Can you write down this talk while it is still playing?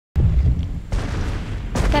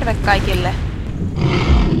Terve kaikille!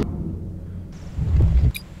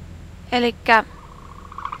 Elikkä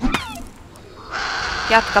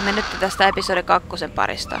jatkamme nyt tästä episodi 2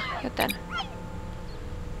 parista, joten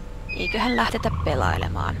eiköhän lähdetä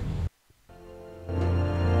pelailemaan.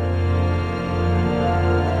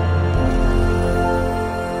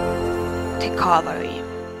 The Cavalry.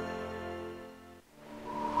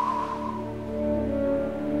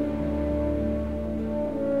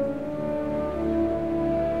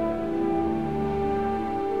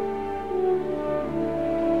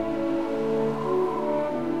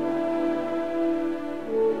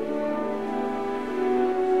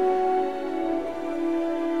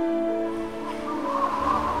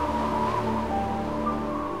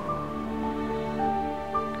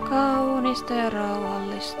 Kaunista ja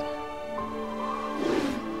rauhallista.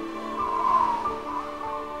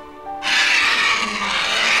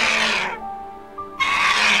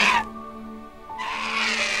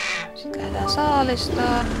 Sitten lähdetään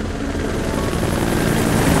saalistaan.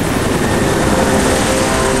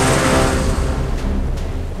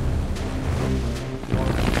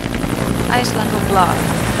 Iceland on blah.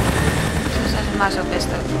 Se on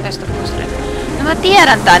pestopusteri. No mä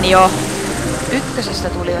tiedän tän jo. Ykkösestä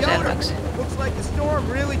tuli jo selväksi. Looks like the storm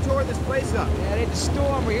really tore this place up. Yeah, it ain't the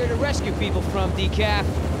storm we're here to rescue people from, Decaf.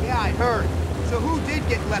 Yeah, I heard. So who did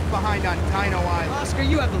get left behind on Dino Island? Oscar,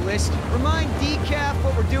 you have the list. Remind Decaf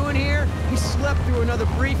what we're doing here. He slept through another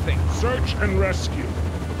briefing. Search and rescue.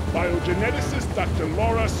 Biogeneticist Dr.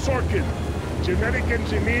 Laura Sorkin. Genetic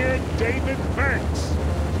engineer David Banks.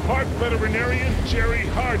 Park veterinarian Jerry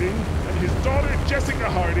Harding and his daughter Jessica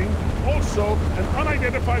Harding. Also, an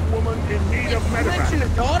unidentified woman in need of You mentioned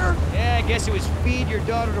medevac. a daughter? Yeah, I guess it was feed your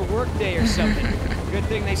daughter to work day or something. Good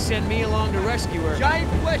thing they sent me along to rescue her. Giant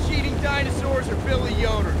flesh-eating dinosaurs or Billy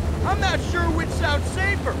Yoder? I'm not sure which sounds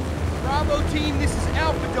safer. Bravo team, this is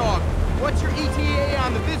Alpha Dog. What's your ETA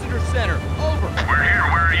on the visitor center? Over. We're here.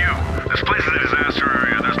 Where are you? This place is a disaster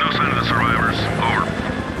area. There's no sign of the survivors. Over.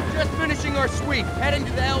 Just finishing our sweep. Heading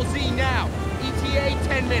to the LZ now. ETA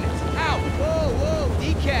 10 minutes. Out. Whoa, whoa,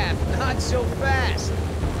 Decaf, not so fast.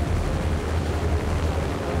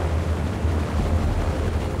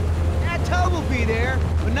 That tug will be there,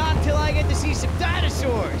 but not until I get to see some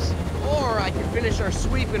dinosaurs. Or I can finish our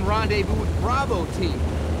sweep and rendezvous with Bravo team.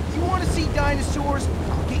 If you want to see dinosaurs,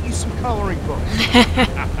 I'll get you some coloring books.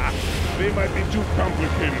 They might be too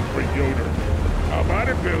complicated for Yoder. How about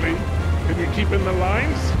it, Billy? Can you keep in the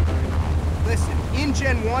lines? Listen,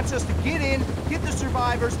 InGen wants us to get in, get the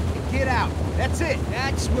survivors, and get out. That's it.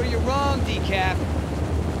 That's where you're wrong, Decaf.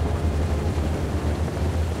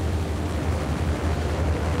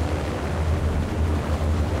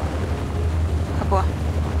 Apua.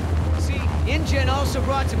 See, InGen also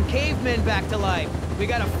brought some cavemen back to life. We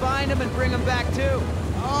gotta find them and bring them back too.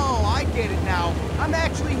 Oh, I get it now. I'm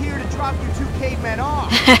actually here to drop you 2 cavemen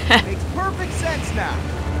off. Makes perfect sense now.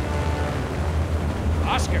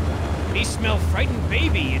 Oscar, we smell frightened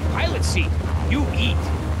baby in pilot seat. You eat.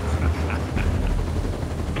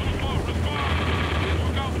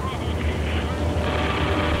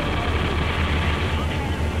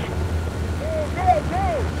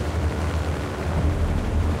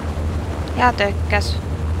 Ja tökkäs.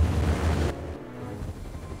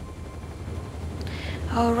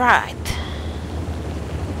 Alright.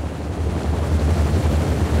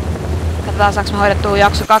 Katsotaan saaks me hoidettua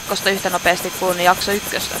jakso 2 yhtä nopeasti kuin jakso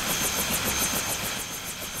 1.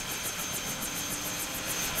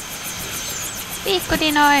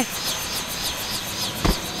 Pikkudinoi!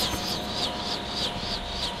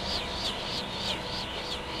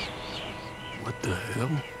 What the hell?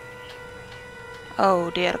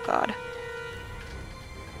 Oh dear god.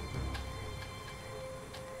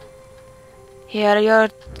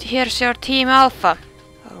 Here's your team Alpha.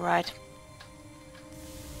 Alright.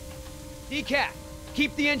 Decaf,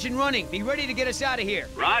 keep the engine running. Be ready to get us out of here.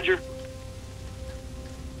 Roger.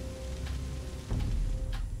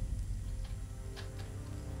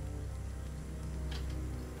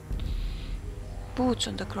 Boots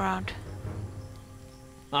on the ground.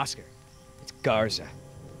 Oscar, it's Garza.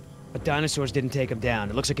 But dinosaurs didn't take him down.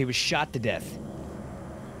 It looks like he was shot to death.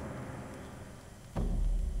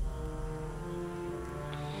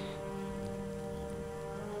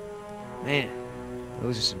 Man,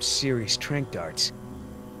 those are some serious tranq darts.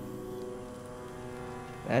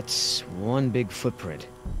 That's one big footprint.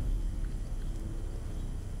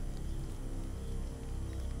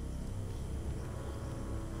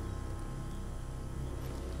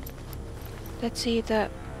 Let's see the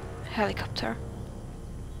helicopter.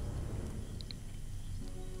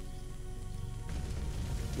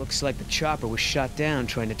 Looks like the chopper was shot down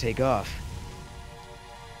trying to take off.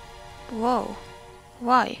 Whoa.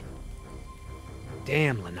 Why?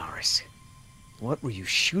 Damn, Linares. What were you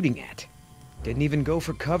shooting at? Didn't even go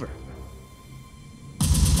for cover.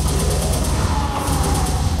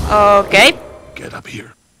 Okei. Get up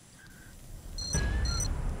here.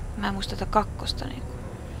 Mä en muista tätä kakkosta niinku.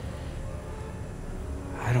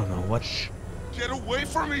 I don't know what... Get away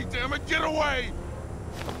from me, damn it! Get away!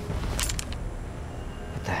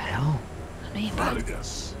 What the hell? No niinpä.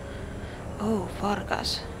 Vargas. Oh,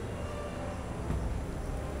 Vargas.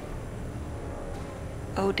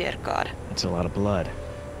 Oh dear god. That's a lot of blood.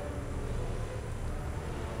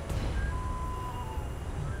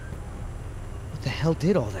 What the hell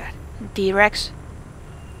did all that? T-Rex.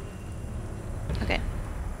 Okay.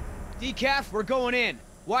 Decaf, we're going in.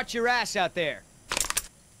 Watch your ass out there.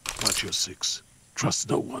 Watch your six. Trust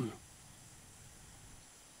no one.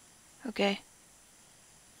 Okay.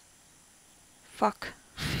 Fuck.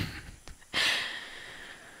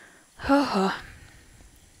 Haha.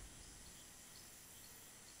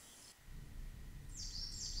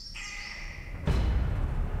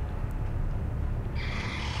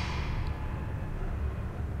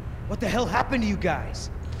 What the hell happened to you guys?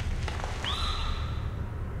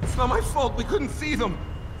 It's not my fault. We couldn't see them.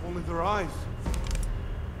 Only their eyes.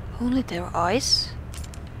 Only their eyes?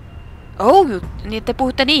 Oh, niin te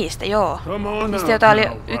puhutte niistä, joo. Come on Niistä out jota oli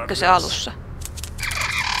now, ykkösen Vargas. alussa.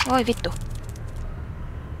 Oi vittu.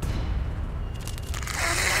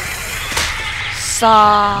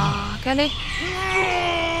 Saakeli.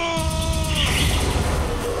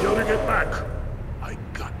 Yoda, get back. I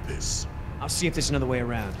got this. I'll see if there's another way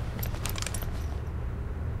around.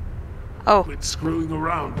 Oh, Quit screwing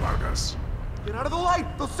around, Vargas. Get out of the light.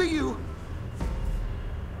 They'll see you.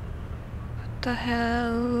 what the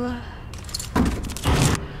hell?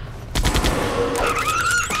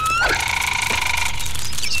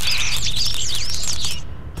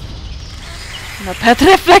 Nopeat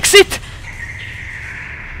refleksit!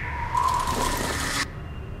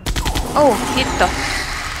 Oh, hitto.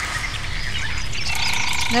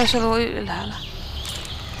 Ne olisi ollut ylhäällä.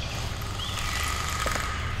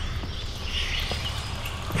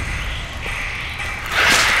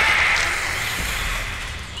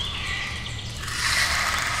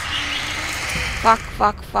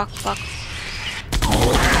 Fuck.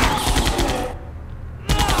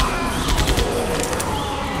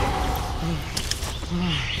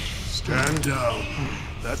 Stand down.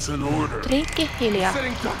 That's an order. Drinkki hiljaa.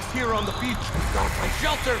 Setting ducks here on the beach. We've got to find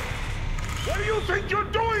shelter. What do you think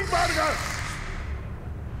you're doing, Vargas?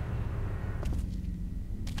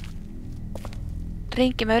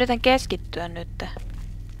 Drinkki, mä yritän keskittyä nyt.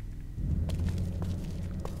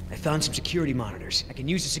 I found some security monitors. I can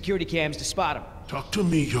use the security cams to spot him. Talk to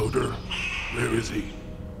me, Yoda. Where is he?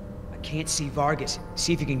 I can't see Vargas.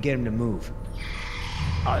 See if you can get him to move.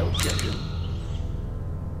 I'll get him.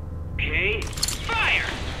 Okay, fire!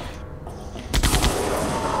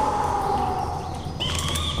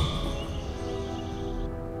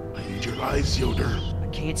 I need your eyes, Yoda. I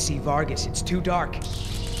can't see Vargas. It's too dark.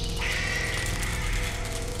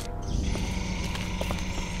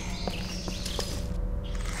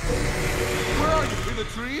 Where are you? In the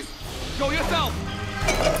trees? Go yourself.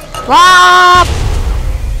 Vaap!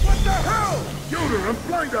 What the hell? Yoda, I'm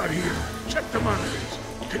blind out here. Check the monitors.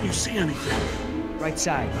 Can you see anything? Right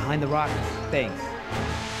side, behind the rock thing.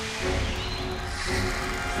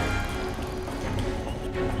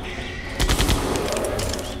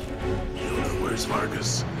 Yoda, where's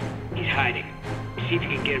Vargas? He's hiding. See if you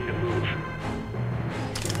can get him to move.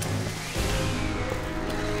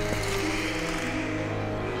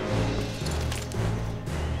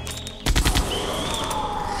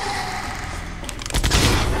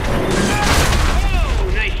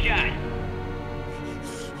 Oh, nice shot.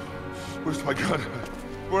 Where's my gun?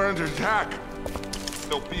 We're under attack.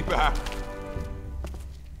 They'll be back.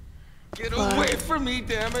 Get away from me,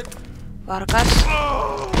 damn it. Vargas.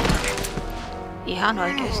 Oh! Ihan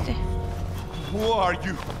oikeesti. Who are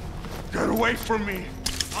you? Get away from me.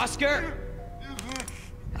 Oscar,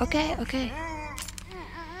 Okei.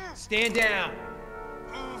 stand down.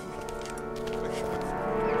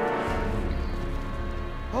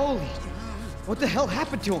 Holy, what the hell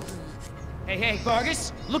happened to him? Hey,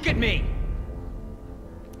 Vargas, look at me.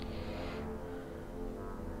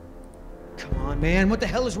 Come on, man, what the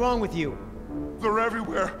hell is wrong with you? They're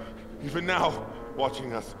everywhere. Even now,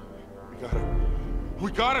 watching us.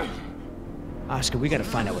 We got it. Oscar, we gotta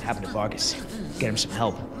find out what happened to Vargas. Get him some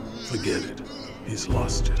help. Forget it. He's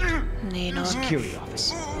lost it. Niin on. Security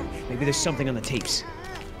office. Maybe there's something on the tapes.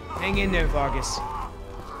 Hang in there, Vargas.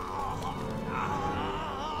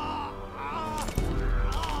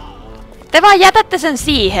 Te vaan jätätte sen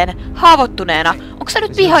siihen, haavoittuneena. Onko se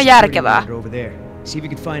nyt ihan järkevää? Over there. See if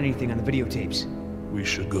you can find anything on the videotapes. We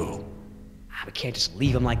should go. We can't just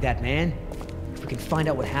leave him like that, man. If we can find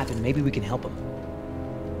out what happened, maybe we can help him.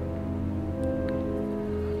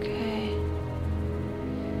 Okei.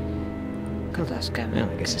 Katsotaan Well,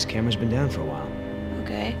 käymään. I guess this camera's been down for a while.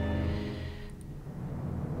 Okei.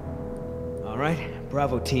 All right,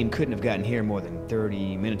 Bravo team couldn't have gotten here more than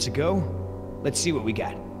 30 minutes ago. Let's see what we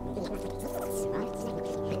got.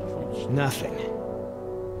 Nothing.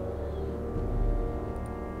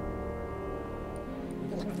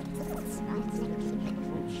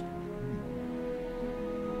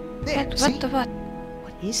 There, see? What?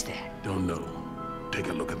 What is that? Don't know. Take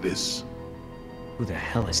a look at this. Who the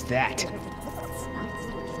hell is that?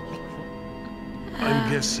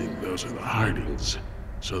 I'm guessing those are the hidings.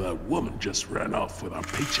 So that woman just ran off with our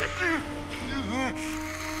paycheck.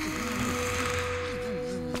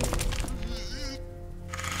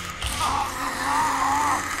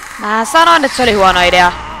 Mä sanoin, että se oli huono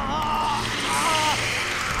idea.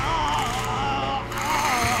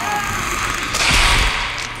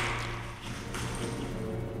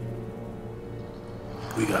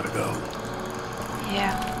 We gotta go.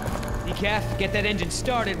 Yeah. Decaf, get that engine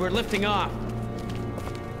started. We're lifting off.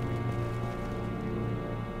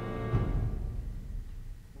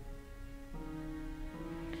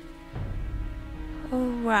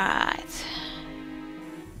 Alright.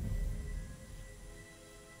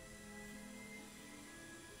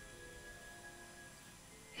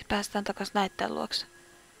 Päästään takas näitten luokse.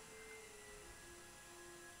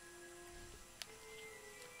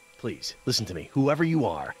 Please, listen to me. Whoever you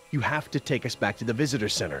are, you have to take us back to the visitor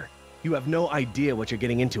center. You have no idea what you're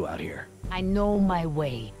getting into out here. I know my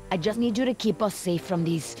way. I just need you to keep us safe from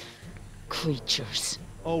these creatures.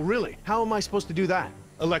 Oh, really? How am I supposed to do that?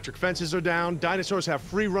 Electric fences are down, dinosaurs have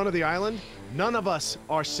free run of the island. None of us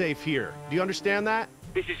are safe here. Do you understand that?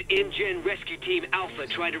 This is InGen Rescue Team Alpha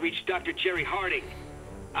trying to reach Dr. Jerry Harding.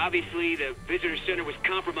 Obviously, the visitor center was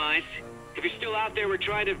compromised. If you're still out there, we're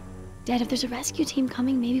trying to... Dad, if there's a rescue team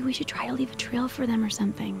coming, maybe we should try to leave a trail for them or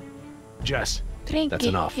something. Jess, Trinkki, that's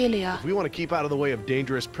enough. hiljaa. If we want to keep out of the way of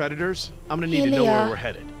dangerous predators, I'm gonna need to know where we're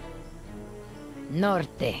headed.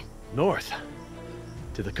 Norte. North.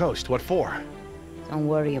 To the coast. What for? Don't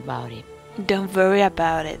worry about it. Don't worry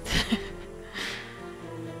about it.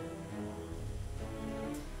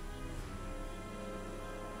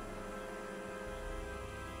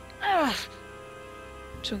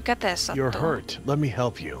 Sun käteen sattuu. You're hurt. Let me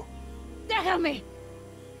help you. Help me!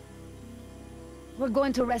 We're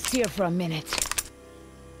going to rest here for a minute.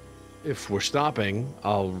 If we're stopping,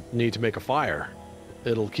 I'll need to make a fire.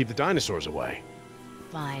 It'll keep the dinosaurs away.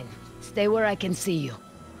 Fine. Stay where I can see you.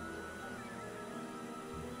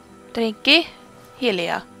 Trinkki,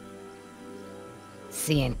 hiljaa.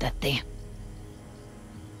 Siéntate.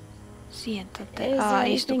 Siéntate. Is there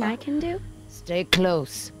anything Istukaa. I can do? Stay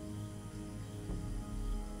close.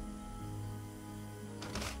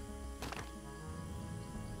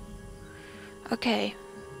 Okay.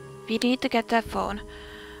 We need to get that phone.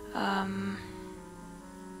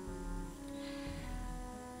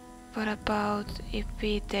 What about if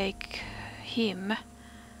we take him?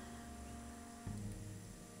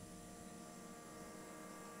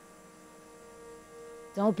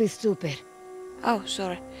 Don't be stupid. Oh,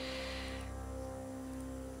 sorry.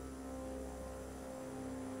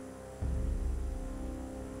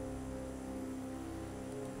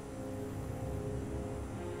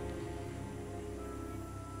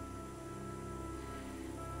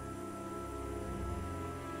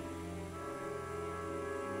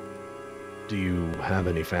 Do you have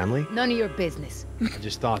any family? None of your business. I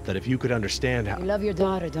just thought that if you could understand how... You love your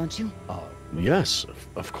daughter, don't you? Yes,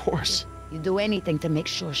 of course. You do anything to make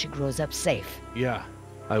sure she grows up safe. Yeah,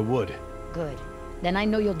 I would. Good. Then I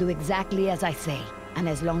know you'll do exactly as I say. And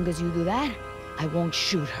as long as you do that, I won't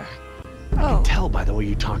shoot her. Oh, Tell by the way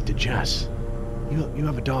you talk to Jess. You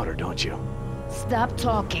have a daughter, don't you? Stop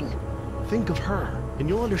talking. Think of her, and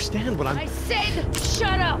you'll understand what I said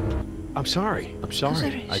shut up! I'm sorry. I'm sorry.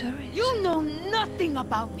 sorry, I- sorry. You know nothing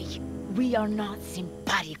about me. We are not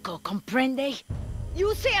simpatico, comprende?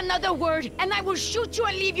 You say another word, and I will shoot you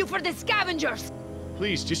and leave you for the scavengers!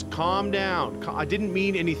 Please, just calm down. I didn't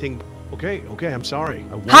mean anything. Okay, I'm sorry.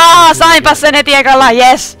 I won't Haa, do it sainpas again. sen heti ekalla,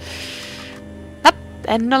 yes! Nap,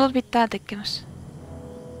 en ollut mitään tekemässä.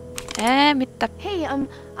 Ei mitään. Hey,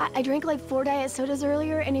 I drank like 4 diet sodas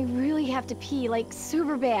earlier and I really have to pee, like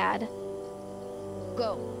super bad.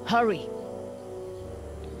 Go. Hurry.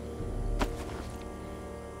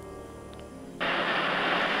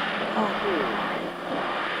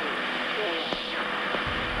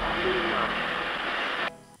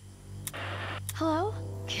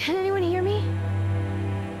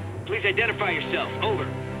 please identify yourself. Over.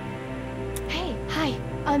 Hey, hi.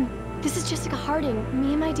 This is Jessica Harding.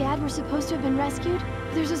 Me and my dad were supposed to have been rescued.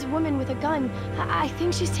 There's this woman with a gun. I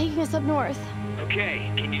think she's taking us up north.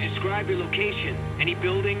 Okay, can you describe your location? Any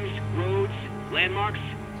buildings, roads, landmarks?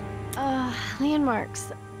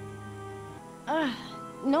 Landmarks.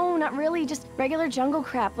 No, not really. Just regular jungle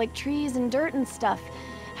crap, like trees and dirt and stuff.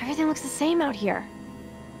 Everything looks the same out here.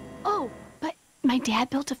 Oh, but my dad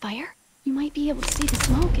built a fire. You might be able to see the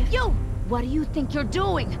smoke if... You! What do you think you're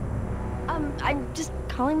doing? I'm just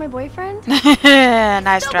calling my boyfriend.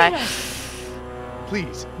 Nice try.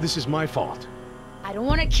 Please, this is my fault. I don't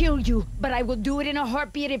want to kill you, but I will do it in a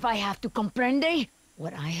heartbeat if I have to, comprende?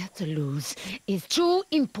 What I have to lose is too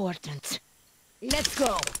important. Let's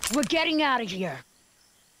go. We're getting out of here.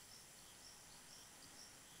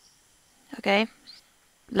 Okay.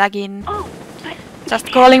 Lagging.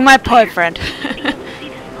 Just calling my boyfriend.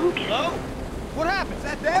 Hello? What happened? Is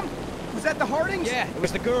that them? Was that the Hardings? Yeah, it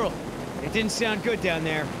was the girl. It didn't sound good down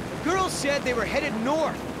there. Girl said they were headed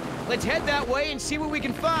north. Let's head that way and see what we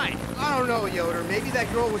can find. I don't know, Yoder. Maybe that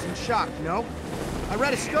girl was in shock, no? I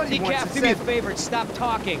read a study once Decaf, that do me a said... favor and stop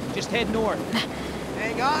talking. Just head north.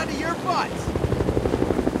 Hang on to your butts.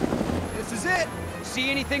 This is it.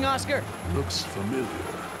 See anything, Oscar? Looks familiar.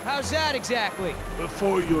 How's that exactly?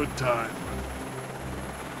 Before your time.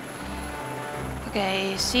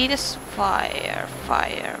 Okay, see this fire,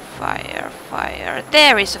 fire, fire, fire.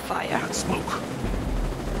 There is a fire. That smoke.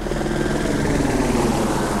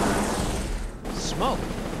 Smoke?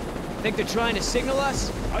 Think they're trying to signal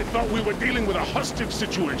us? I thought we were dealing with a hostage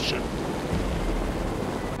situation.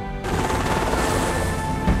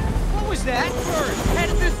 What was that? Bird,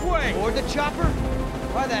 headed this way. Board the chopper?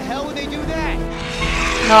 Why the hell would they do that?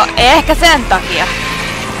 No, ehkä sen takia.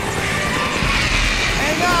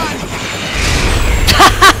 Hang on.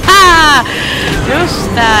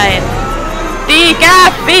 Just näin.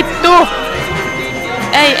 Tiikää vittu!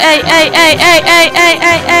 Ei.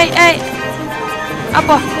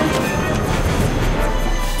 Apua.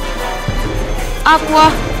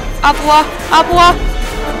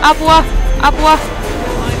 Apua.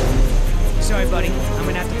 Sorry, buddy. I'm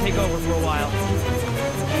gonna have to take over for a while.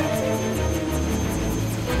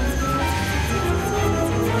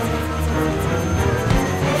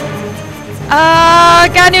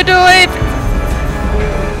 Can you do it?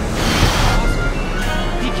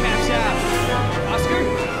 Decaf's out. Oscar?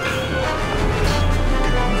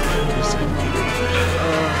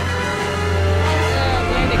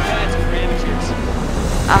 Landing pads and parameters.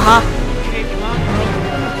 Aha. Okay, come on, girl.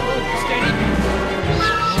 Steady.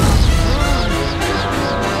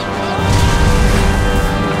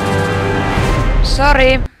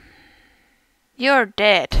 Sorry. You're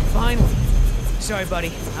dead. Finally. Sorry,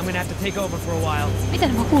 buddy. I'm gonna have to take over for a while.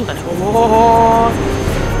 Miten mä kultan? Ohoho.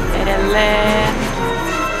 Edelleen.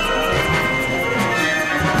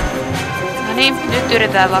 No niin, nyt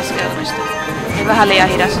yritetään laskeutumista. Niin vähän liian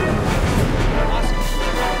hidas.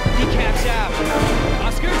 Decaf's out.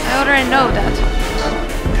 Oscar? I already know that.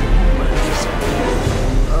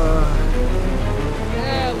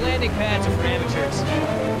 Landing pads and parameters.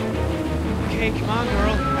 Okay, come on,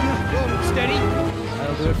 girl. Steady.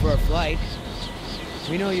 That'll do it for our flight.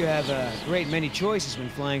 We know you have a great many choices when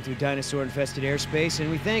flying through dinosaur-infested airspace, and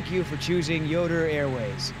we thank you for choosing Yoder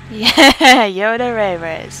Airways. Yeah, Yoder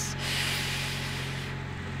Airways.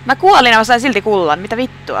 Mä kuolin ja mä sain silti kullan. Mitä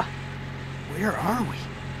vittua? Where are we?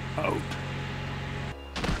 Out.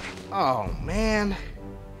 Oh, man.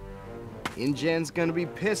 InGen's gonna be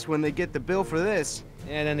pissed when they get the bill for this.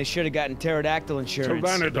 And then they should have gotten pterodactyl insurance.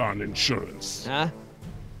 Pteranodon insurance. Huh?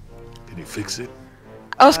 Can you fix it?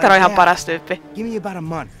 Oscar on ihan yeah. paras tyyppi. Give me about a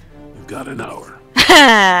month. You've got an hour.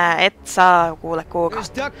 Et saa kuule kuukautta. There's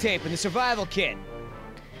duct tape in the survival kit.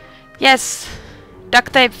 Yes.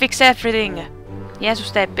 Duct tape fix everything.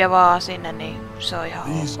 Jeesusteippiä vaan sinne, niin se on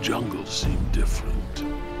ihan These jungles seem different.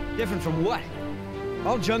 Different from what?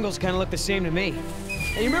 All jungles kind of look the same to me.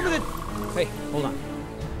 Hey, you remember the... Hey, hold on.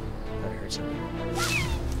 Thought I heard something.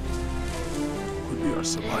 Could be our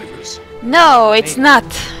survivors. No, it's not.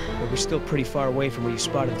 But we're still pretty far away from where you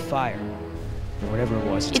spotted the fire. Or whatever it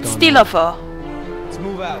was, It's gone still now. a foe. Let's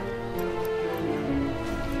move out.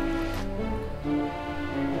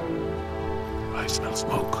 I smell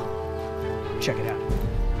smoke. Check it out.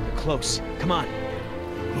 They're close. Come on.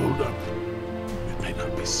 Hold up. It may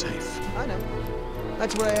not be safe. I know.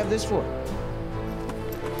 That's what I have this for.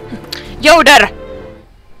 Yoder!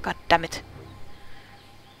 God damn it.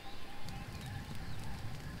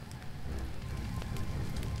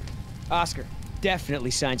 Oscar,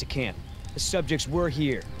 definitely signs of camp. The subjects were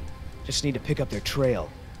here. Just need to pick up their trail.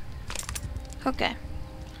 Okei.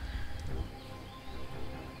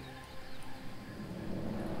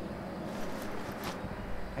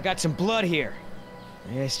 I got some blood here.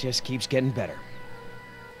 This just keeps getting better.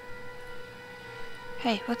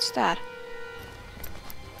 Hey, what's that?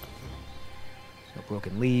 No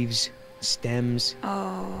broken leaves, stems.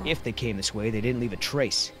 Oh. If they came this way, they didn't leave a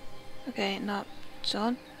trace. Okei, no se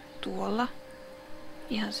on tuolla.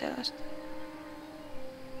 Ihan selvästi.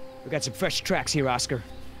 We got some fresh tracks here, Oscar.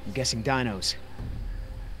 I'm guessing dinos.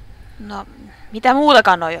 No, mitä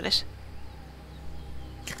muutakaan noi olis?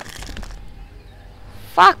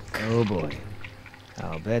 Fuck! Oh boy.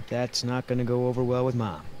 I'll bet that's not gonna go over well with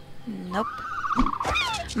Mom. Nope.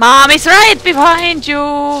 Mom is right behind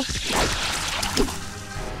you!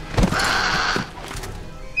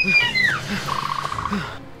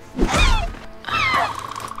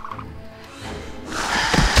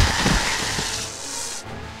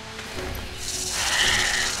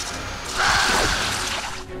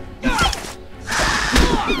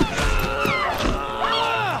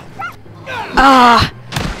 Ah!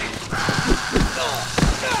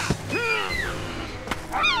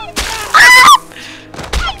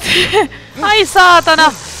 Ai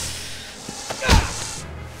saatana!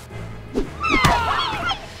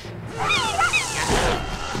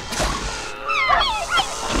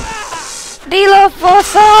 Diloppo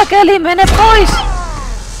saakeli, mene pois!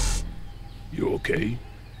 You okay?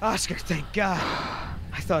 Oscar, thank God.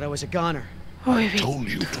 I thought I was a goner. Oi vittu. Told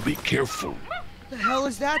you to be careful. What the hell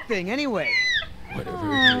is that thing, anyway?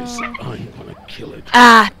 Whatever it is, I'm gonna kill it.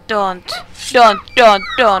 Don't. Whoa,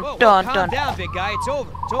 calm Don't. down, big guy. It's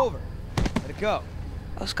over. It's over. Let it go.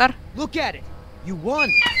 Oscar? Look at it. You won.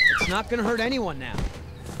 It's not gonna hurt anyone now.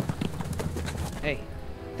 Hey,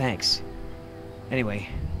 thanks. Anyway,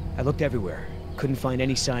 I looked everywhere. Couldn't find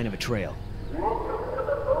any sign of a trail.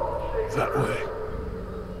 That way.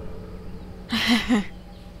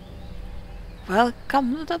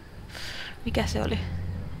 Welcome to... Mikä se oli?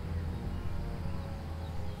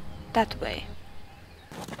 That way.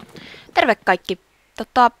 Terve kaikki.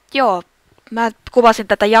 Joo. Mä kuvasin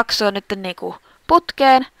tätä jaksoa nyt niinku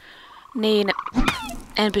putkeen. Niin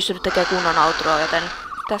en pystynyt tekemään kunnon outroa, joten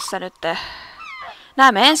tässä nyt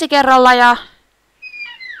näemme ensi kerralla ja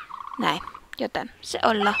näin. Joten se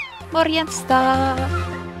olla. Morjensta!